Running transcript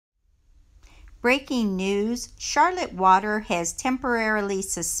Breaking news, Charlotte Water has temporarily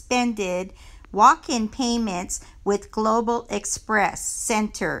suspended walk-in payments with Global Express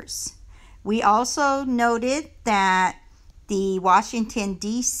centers. We also noted that the Washington,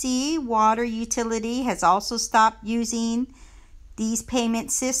 D.C. water utility has also stopped using these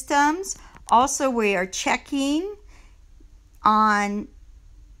payment systems. Also, we are checking on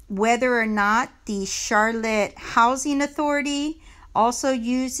whether or not the Charlotte Housing Authority also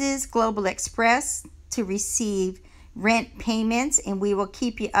uses Global Express to receive rent payments, and we will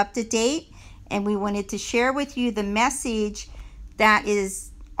keep you up to date. And we wanted to share with you the message that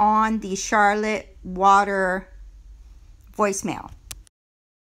is on the Charlotte Water voicemail.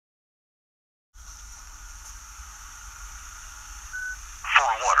 For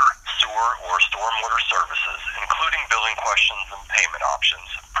water, sewer, or stormwater services, including billing questions and payment options,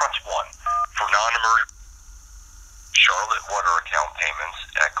 press 1. For non-emergent Charlotte Water account payments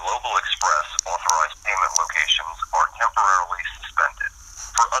at Global Express authorized payment locations are temporarily suspended.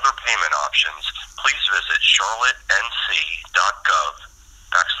 For other payment options, please visit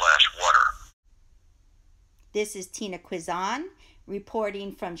charlottenc.gov/water. This is Tina Quizon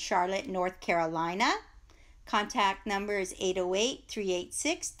reporting from Charlotte, North Carolina. Contact number is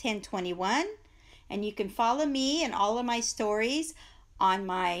 808-386-1021. And you can follow me and all of my stories on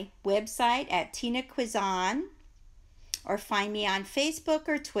my website at Tina Quizon, or find me on Facebook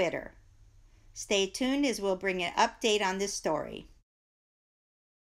or Twitter. Stay tuned as we'll bring an update on this story.